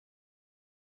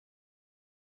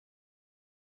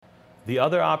The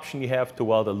other option you have to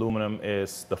weld aluminum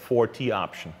is the 4T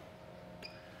option.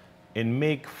 In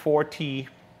MIG 4T,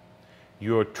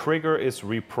 your trigger is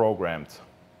reprogrammed.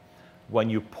 When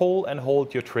you pull and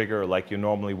hold your trigger like you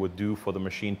normally would do for the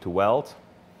machine to weld,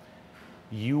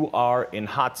 you are in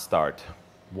hot start.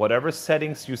 Whatever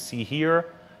settings you see here,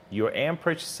 your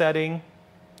amperage setting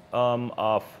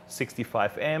of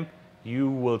 65 amp,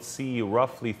 you will see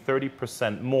roughly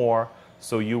 30% more.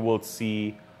 So you will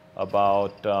see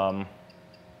about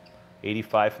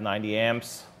 85, 90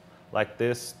 amps like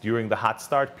this during the hot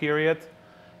start period.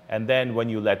 And then when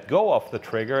you let go of the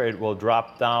trigger, it will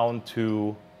drop down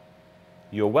to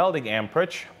your welding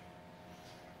amperage.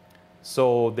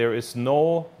 So there is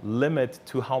no limit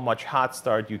to how much hot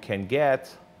start you can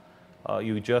get.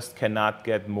 You just cannot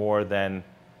get more than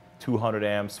 200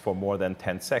 amps for more than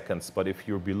 10 seconds. But if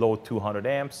you're below 200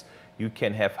 amps, you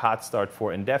can have hot start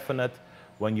for indefinite.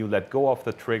 When you let go of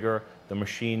the trigger, the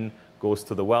machine goes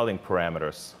to the welding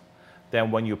parameters. Then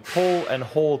when you pull and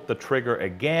hold the trigger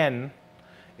again,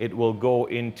 it will go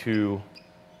into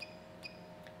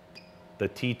the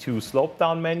T2 slope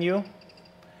down menu.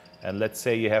 And let's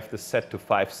say you have this set to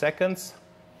 5 seconds.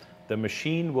 The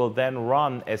machine will then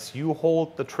run as you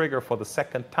hold the trigger for the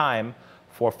second time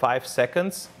for 5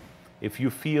 seconds. If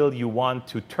you feel you want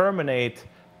to terminate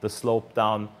the slope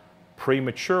down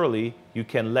prematurely, you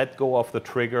can let go of the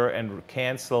trigger and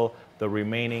cancel the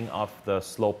remaining of the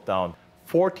slope down.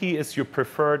 4T is your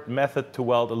preferred method to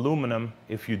weld aluminum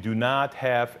if you do not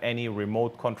have any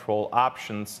remote control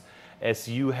options, as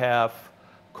you have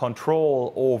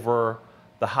control over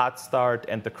the hot start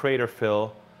and the crater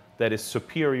fill that is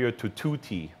superior to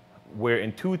 2T. Where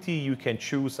in 2T you can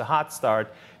choose a hot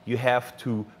start, you have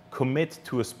to commit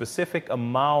to a specific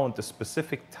amount, a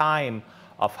specific time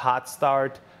of hot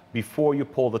start before you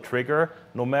pull the trigger,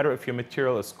 no matter if your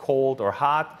material is cold or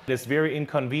hot. It's very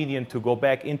inconvenient to go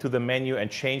back into the menu and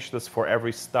change this for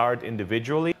every start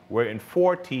individually, where in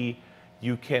 4T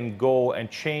you can go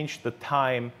and change the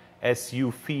time as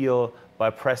you feel by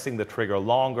pressing the trigger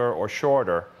longer or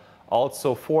shorter.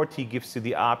 Also, 4T gives you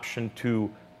the option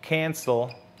to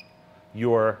cancel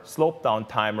your slope down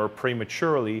timer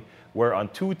prematurely, where on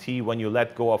 2T, when you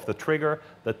let go of the trigger,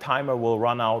 the timer will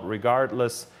run out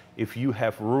regardless if you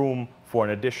have room for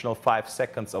an additional 5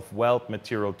 seconds of weld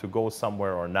material to go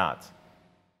somewhere or not.